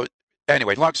 So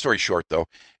anyway, long story short, though,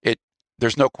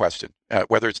 there's no question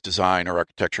whether it's design or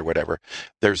architecture, whatever.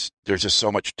 There's just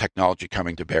so much technology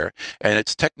coming to bear, and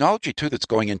it's technology too that's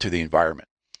going into the environment.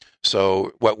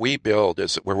 So what we build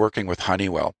is we're working with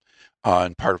Honeywell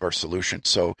on part of our solution.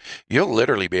 So you'll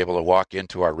literally be able to walk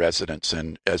into our residence,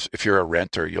 and if you're a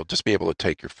renter, you'll just be able to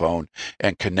take your phone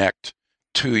and connect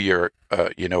to your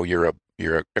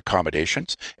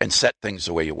accommodations and set things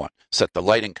the way you want. Set the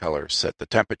lighting colors, set the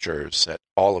temperatures, set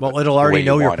all of it. Well, it'll already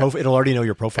know your profile. It'll already know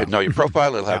your profile. It'll know your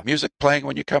profile. It'll have music playing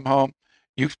when you come home.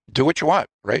 You do what you want,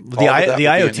 right? The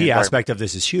IoT aspect of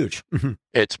this is huge.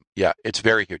 It's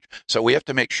very huge. So we have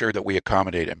to make sure that we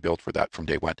accommodate and build for that from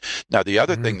day one. Now, the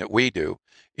other thing that we do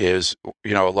is, a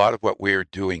lot of what we're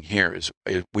doing here is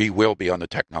we will be on the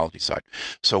technology side.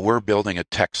 So we're building a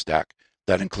tech stack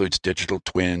that includes digital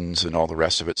twins and all the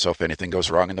rest of it. So if anything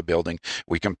goes wrong in the building,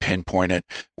 we can pinpoint it.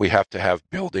 We have to have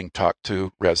building talk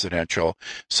to residential.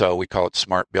 So we call it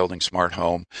smart building, smart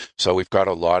home. So we've got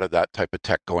a lot of that type of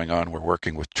tech going on. We're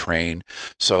working with Train.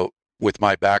 So with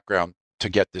my background, to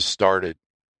get this started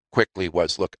quickly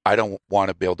was, look, I don't want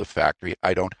to build a factory.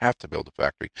 I don't have to build a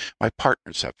factory. My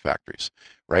partners have factories,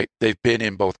 right? They've been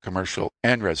in both commercial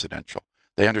and residential.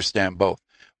 They understand both.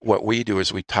 What we do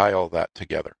is we tie all that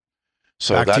together.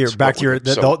 So back to your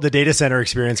the data center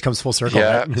experience comes full circle.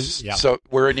 Yeah. Right? Yeah. So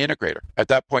we're an integrator. At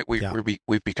that point,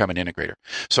 we've become an integrator.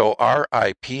 So our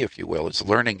IP, if you will, is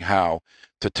learning how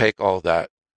to take all that,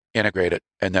 integrate it,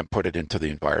 and then put it into the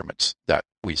environments that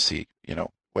we see,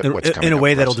 what's coming in a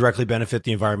way up that'll directly benefit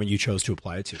the environment you chose to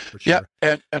apply it to. For sure.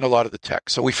 Yeah, and a lot of the tech.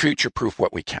 So we future-proof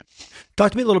what we can.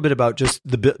 Talk to me a little bit about just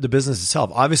the business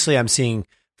itself. Obviously, I'm seeing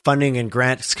funding and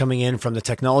grants coming in from the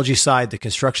technology side, the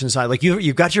construction side. Like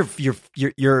you've got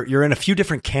you're in a few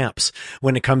different camps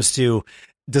when it comes to.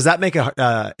 Does that make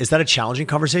is that a challenging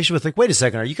conversation with, like, wait a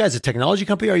second, are you guys a technology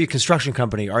company? Are you a construction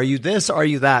company? Are you this? Are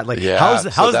you that? Like,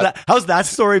 how's that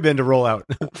story been to roll out?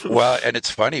 Well, and it's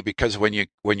funny because when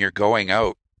you're going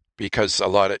out, because a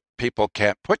lot of people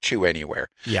can't put you anywhere.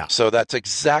 Yeah. So that's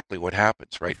exactly what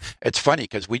happens, right? It's funny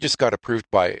because we just got approved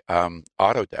by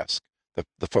Autodesk,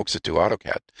 the folks that do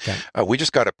AutoCAD. Okay. We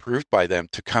just got approved by them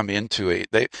to come into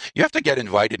you have to get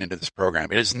invited into this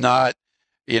program. It is not,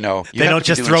 they don't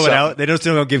just throw it out. They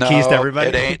don't give keys to everybody.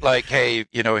 It ain't like, hey,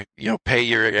 pay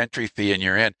your entry fee and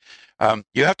you're in.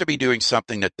 You have to be doing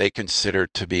something that they consider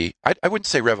to be, I wouldn't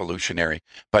say revolutionary,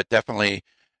 but definitely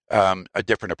a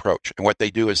different approach. And what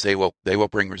they do is they will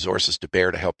bring resources to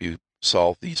bear to help you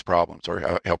solve these problems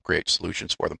or help create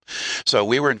solutions for them. So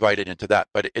we were invited into that,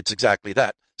 but it's exactly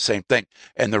that same thing.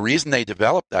 And the reason they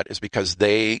developed that is because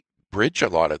they bridge a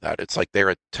lot of that. It's like they're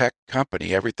a tech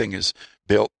company. Everything is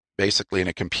built basically in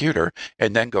a computer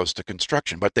and then goes to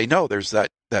construction. But they know there's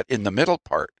that in the middle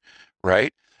part,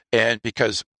 right? And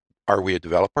because are we a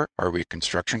developer? Are we a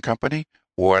construction company?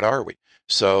 What are we?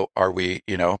 So are we,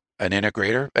 an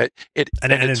integrator? An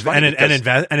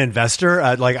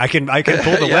investor? Like I can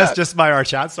pull the list just by our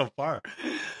chat so far.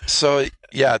 So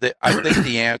yeah, I think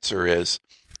the answer is,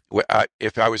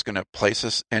 if I was going to place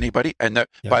this anybody, and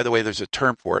by the way, there's a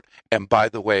term for it. And by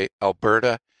the way,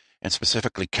 Alberta and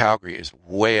specifically Calgary is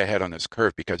way ahead on this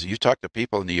curve, because you talk to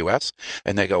people in the U.S.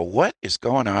 and they go, "What is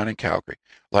going on in Calgary?"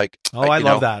 Like, I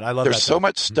love that. There's so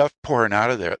much stuff pouring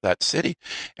out of that city,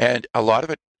 and a lot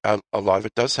of it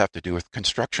does have to do with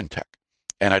construction tech.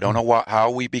 And I don't know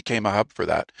how we became a hub for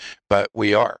that, but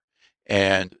we are,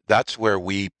 and that's where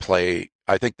we play.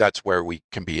 I think that's where we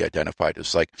can be identified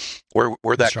as like we're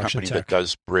that company that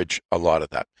does bridge a lot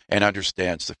of that and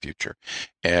understands the future,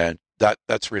 and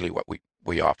that's really what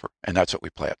we offer, and that's what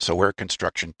we play at. So we're a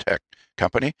construction tech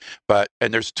company,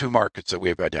 and there's two markets that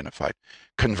we've identified: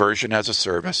 conversion as a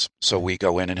service, so we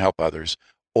go in and help others,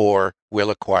 or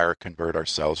we'll acquire, convert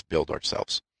ourselves, build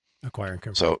ourselves. Acquire and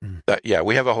convert. So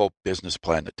we have a whole business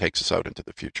plan that takes us out into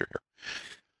the future here.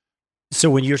 So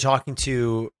when you're talking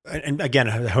to, and again,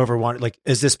 however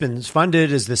has this been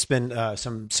funded? Has this been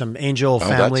some angel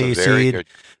family seed?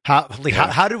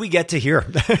 How do we get to here?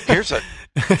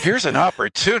 Here's an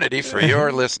opportunity for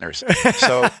your listeners.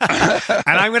 So, and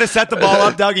I'm going to set the ball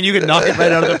up, Doug, and you can knock it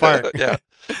right out of the park. Yeah.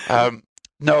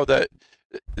 No,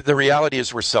 the reality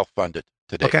is we're self-funded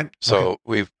today. Okay. So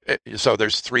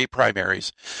there's three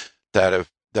primaries that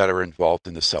are involved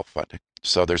in the self-funding.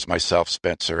 So there's myself,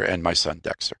 Spencer, and my son,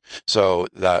 Dexter. So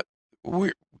that's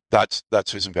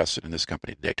who's invested in this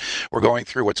company today. We're going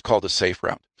through what's called a safe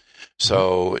round.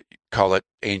 So call it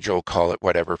angel, call it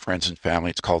whatever, friends and family.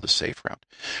 It's called a safe round.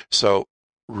 So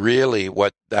really,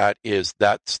 what that is,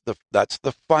 that's the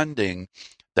funding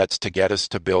that's to get us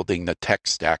to building the tech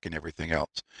stack and everything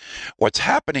else. What's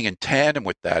happening in tandem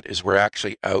with that is we're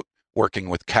actually out working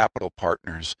with capital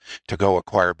partners to go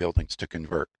acquire buildings to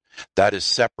convert. That is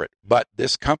separate. But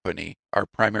this company, our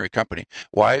primary company,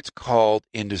 why it's called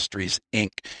Industries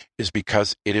Inc., is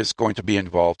because it is going to be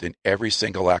involved in every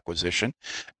single acquisition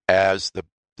as the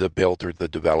builder, the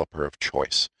developer of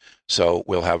choice. So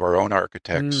we'll have our own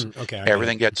architects.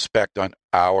 Everything gets spec'd on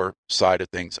our side of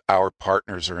things. Our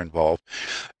partners are involved.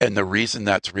 And the reason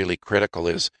that's really critical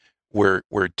is we're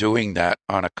doing that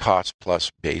on a cost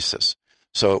plus basis.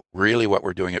 So really what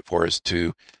we're doing it for is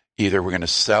to either we're going to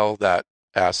sell that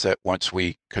asset once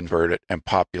we convert it and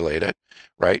populate it,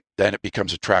 right? Then it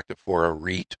becomes attractive for a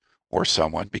REIT or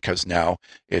someone, because now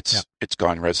it's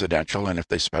gone residential, and if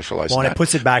they specialize in that, it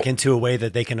puts it back into a way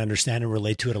that they can understand and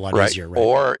relate to it a lot easier, right?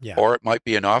 Or it might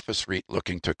be an office REIT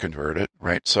looking to convert it,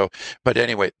 right? So, but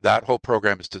anyway, that whole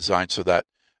program is designed so that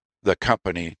the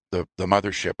company, the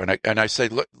mothership, and I say,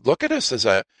 look at us as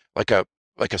like a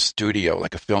studio,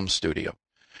 like a film studio,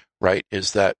 right?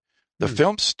 Is that the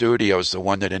film studio is the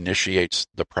one that initiates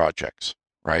the projects,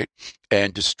 right?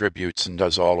 And distributes and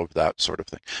does all of that sort of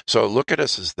thing. So look at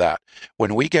us as that.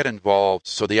 When we get involved,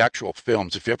 so the actual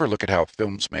films, if you ever look at how a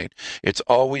film's made, it's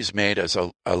always made as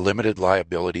a limited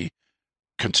liability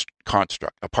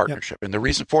construct, a partnership. And the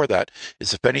reason for that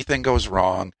is if anything goes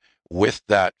wrong, with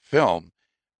that film,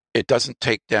 it doesn't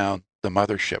take down the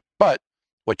mothership. But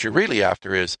what you're really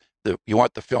after is you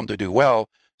want the film to do well.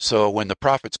 So when the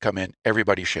profits come in,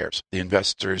 everybody shares, the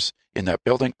investors in that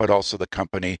building, but also the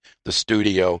company, the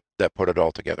studio that put it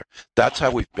all together. That's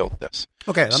how we've built this.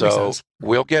 Okay, that makes sense.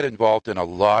 We'll get involved in a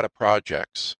lot of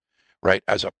projects, right,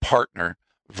 as a partner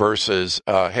versus,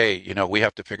 hey, we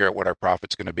have to figure out what our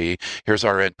profit's going to be. Here's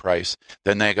our end price.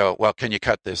 Then they go, well, can you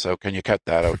cut this out? Can you cut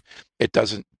that out? It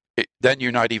doesn't. Then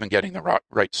you're not even getting the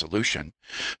right solution.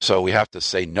 So we have to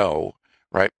say no,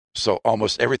 right? So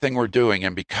almost everything we're doing,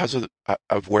 and because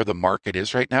of where the market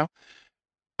is right now,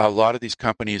 a lot of these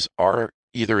companies are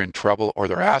either in trouble or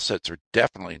their assets are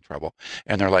definitely in trouble.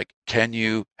 And they're like, can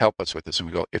you help us with this? And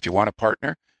we go, if you want a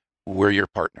partner, we're your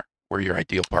partner. We're your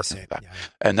ideal partner for that. Yeah.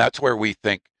 And that's where we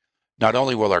think not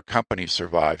only will our company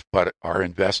survive, but our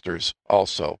investors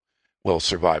also will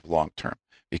survive long term.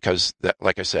 Because that,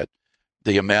 like I said,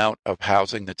 the amount of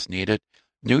housing that's needed,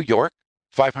 New York,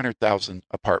 500,000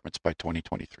 apartments by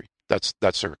 2023. That's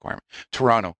the requirement.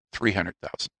 Toronto,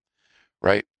 300,000,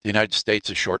 right? The United States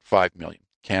is short 5 million.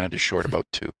 Canada's short about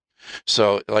 2.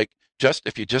 So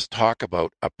if you just talk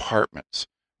about apartments,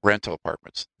 rental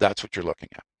apartments, that's what you're looking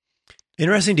at.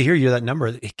 Interesting to hear that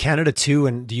number. Canada 2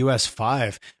 and the US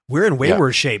 5. We're in way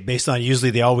worse shape based on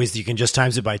usually you can just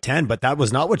times it by 10, but that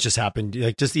was not what just happened.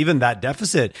 Like just even that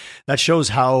deficit, that shows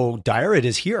how dire it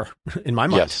is here in my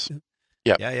mind. Yes.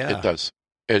 Yeah. It does.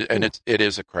 It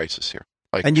is a crisis here.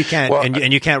 And you can't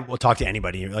and you can't talk to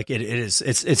anybody. Like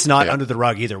it's not under the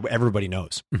rug either. Everybody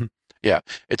knows. Yeah.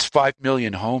 It's 5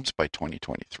 million homes by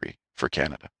 2023 for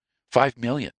Canada. 5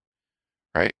 million.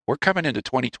 Right? We're coming into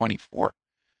 2024.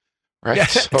 Right. Yeah,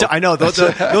 so, I know those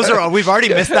are we've already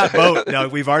missed that boat. No,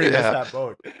 we've already missed that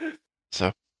boat.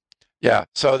 So, yeah.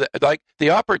 So the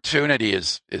opportunity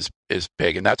is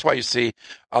big, and that's why you see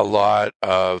a lot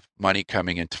of money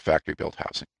coming into factory built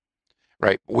housing.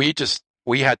 Right. We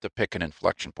had to pick an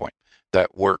inflection point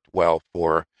that worked well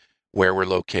for where we're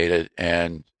located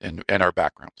and our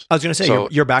backgrounds. I was going to say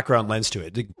your background lends to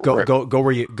it. Go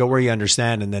where you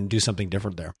understand, and then do something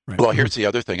different there. Right? Well, here's the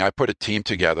other thing. I put a team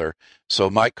together. So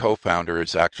my co-founder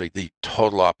is actually the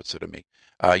total opposite of me.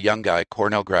 A young guy,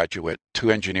 Cornell graduate, 2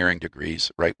 engineering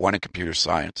degrees, right? 1 in computer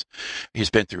science. He's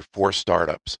been through 4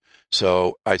 startups.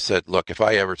 So I said, look, if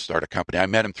I ever start a company, I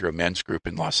met him through a men's group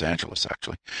in Los Angeles,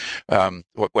 actually,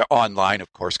 online,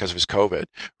 of course, because it was COVID,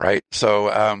 right?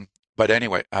 So. But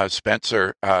anyway,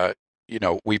 Spencer,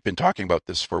 we've been talking about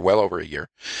this for well over a year.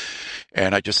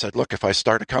 And I just said, look, if I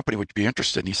start a company, would you be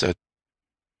interested? And he said,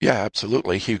 yeah,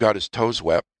 absolutely. He got his toes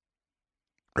wet,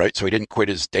 right? So he didn't quit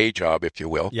his day job, if you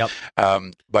will. Yep.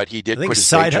 But he did quit his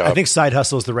day job. I think side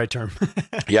hustle is the right term.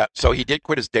 Yeah. So he did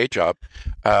quit his day job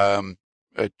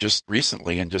just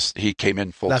recently, and he came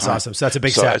in full time. That's awesome. So that's a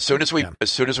big step. As soon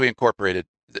as we incorporated,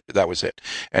 that was it.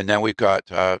 And then we've got,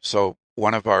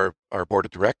 one of our board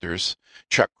of directors,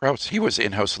 Chuck Krause, he was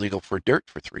in-house legal for DIRT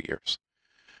for 3 years.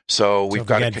 So we've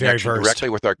got a connection directly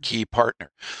with our key partner.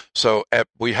 So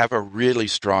we have a really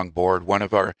strong board. One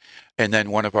of our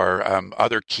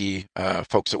other key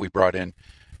folks that we brought in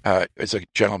is a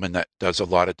gentleman that does a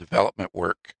lot of development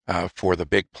work for the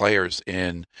big players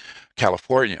in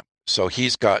California. So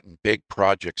he's gotten big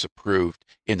projects approved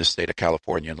in the state of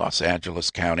California, in Los Angeles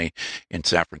County, in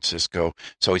San Francisco.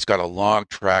 So he's got a long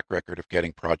track record of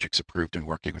getting projects approved and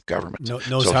working with government.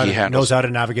 Knows how to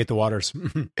navigate the waters.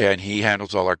 And he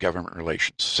handles all our government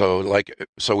relations.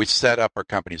 So we set up our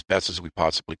company as best as we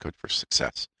possibly could for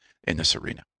success in this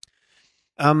arena.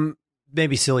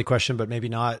 Maybe silly question, but maybe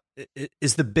not.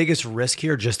 Is the biggest risk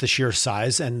here just the sheer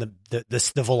size and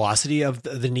the velocity of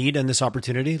the need and this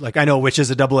opportunity? Like, I know which is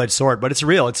a double-edged sword, but it's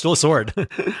real. It's still a sword.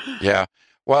 Yeah.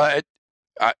 Well,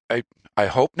 I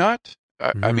hope not.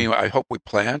 I mean, I hope we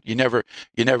plan. You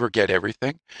never get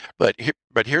everything, but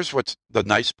here's what's the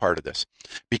nice part of this,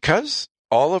 because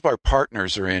all of our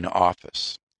partners are in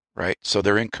office, right? So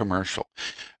they're in commercial.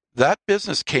 That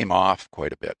business came off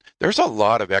quite a bit. There's a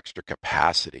lot of extra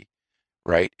capacity,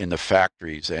 right, in the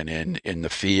factories and in the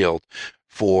field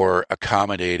for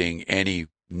accommodating any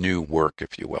new work,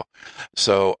 if you will.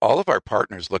 So all of our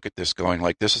partners look at this going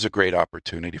like, this is a great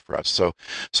opportunity for us. So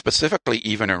specifically,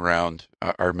 even around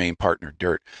our main partner,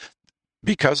 DIRT,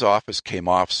 because office came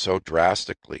off so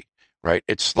drastically, right,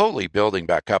 it's slowly building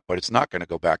back up, but it's not going to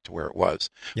go back to where it was.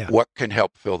 Yeah. What can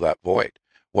help fill that void?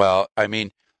 Well, I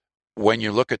mean, when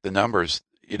you look at the numbers,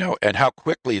 and how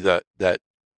quickly that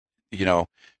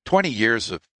 20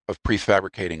 years of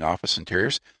prefabricating office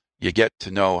interiors, you get to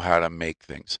know how to make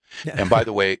things. Yeah. And by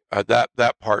the way,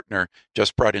 that partner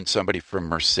just brought in somebody from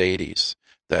Mercedes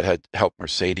that had helped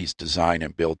Mercedes design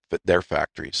and build their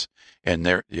factories and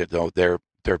their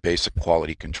basic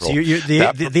quality control. So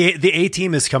the A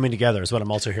team is coming together, is what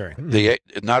I'm also hearing.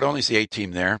 Not only is the A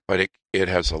team there, but it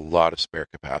has a lot of spare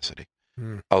capacity.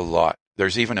 A lot.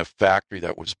 There's even a factory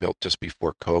that was built just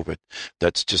before COVID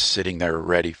that's just sitting there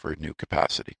ready for new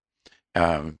capacity.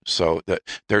 So that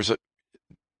there's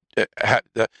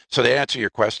so to answer your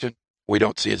question, we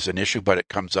don't see it as an issue, but it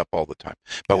comes up all the time.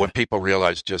 But when people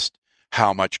realize just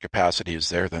how much capacity is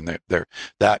there, then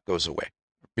that goes away.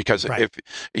 Because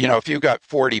if you got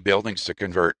 40 buildings to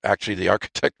convert, actually the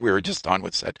architect we were just on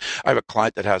with said, I have a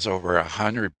client that has over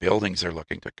 100 buildings they're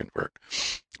looking to convert,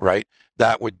 right?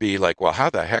 That would be like, well,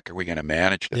 how the heck are we going to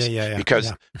manage this?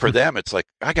 Because for them, it's like,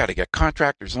 I got to get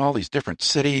contractors in all these different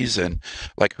cities, and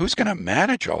like, who's going to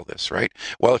manage all this, right?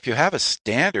 Well, if you have a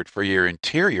standard for your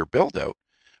interior build out,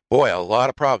 boy, a lot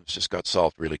of problems just got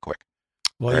solved really quick.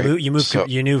 Well, right? you move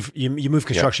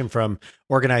construction from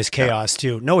organized chaos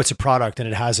to no, it's a product and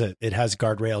it has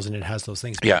guardrails and it has those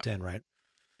things built in, right?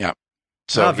 Yeah.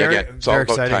 So again, it's all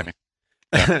about timing.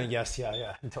 Yes,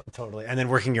 totally. And then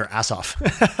working your ass off,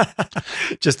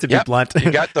 just to be blunt. You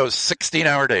got those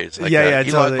 16-hour days. Like Elon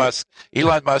totally. Musk,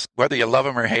 whether you love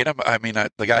him or hate him, I mean,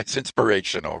 the guy's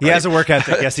inspirational. Right? He has a work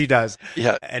ethic. Yes, he does.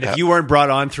 Yeah. And if you weren't brought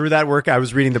on through that work, I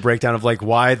was reading the breakdown of like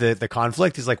why the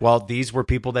conflict is like, well, these were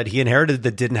people that he inherited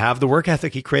that didn't have the work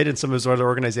ethic he created in some of his other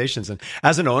organizations. And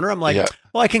as an owner, I'm like,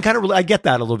 well, I can I get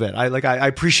that a little bit. I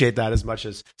appreciate that as much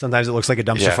as sometimes it looks like a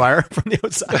dumpster fire from the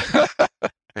outside.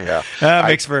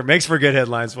 Makes for good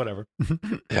headlines, whatever.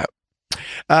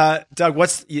 Doug,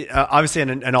 what's obviously,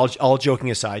 and all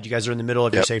joking aside, you guys are in the middle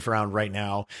of your safe round right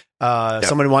now.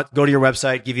 Someone go to your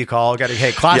website, give you a call,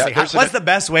 classic. What's the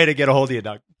best way to get a hold of you,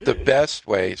 Doug? The best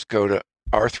way is go to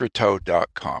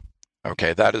arthroto.com.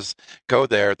 Okay, go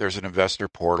there. There's an investor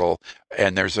portal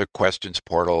and there's a questions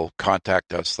portal.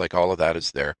 Contact us. Like all of that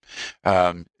is there.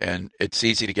 And it's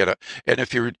easy to get and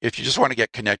if you just want to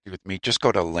get connected with me, just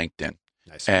go to LinkedIn.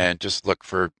 Nice. And just look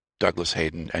for Douglas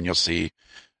Hayden, and you'll see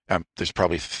there's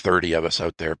probably 30 of us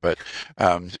out there, but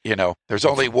there's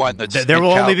only one that's there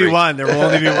will only be one. There will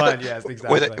only be one. Yes,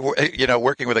 exactly.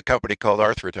 Working with a company called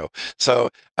Arthroto.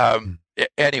 So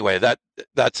anyway, that's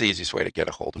the easiest way to get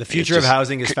a hold of me. The future of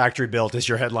housing is factory built is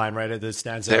your headline, right? It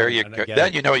stands there. You go.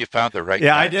 Then you found the right.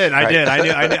 Yeah, I did.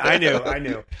 I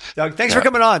knew. Doug, thanks for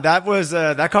coming on. That was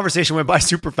that conversation went by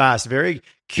super fast. Very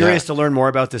curious to learn more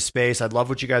about this space. I love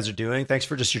what you guys are doing. Thanks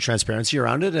for just your transparency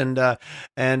around it, and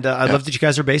I love that you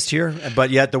guys are based here, but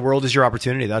yet the world is your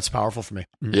opportunity. That's powerful for me.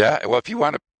 Yeah. Well, if you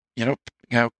want to,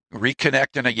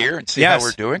 reconnect in a year and see how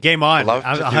we're doing. Game on.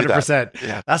 100%.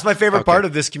 Yeah. That's my favorite part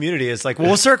of this community. It's like,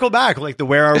 we'll circle back. Like the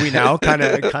where are we now kind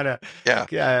of.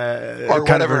 Or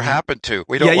whatever happened to.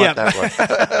 We don't want that one.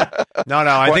 No.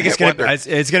 I think it's going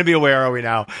to be a where are we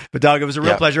now. But Doug, it was a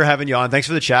real pleasure having you on. Thanks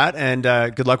for the chat and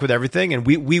good luck with everything. And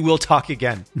we will talk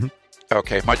again.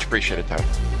 Okay. Much appreciated, Tyler.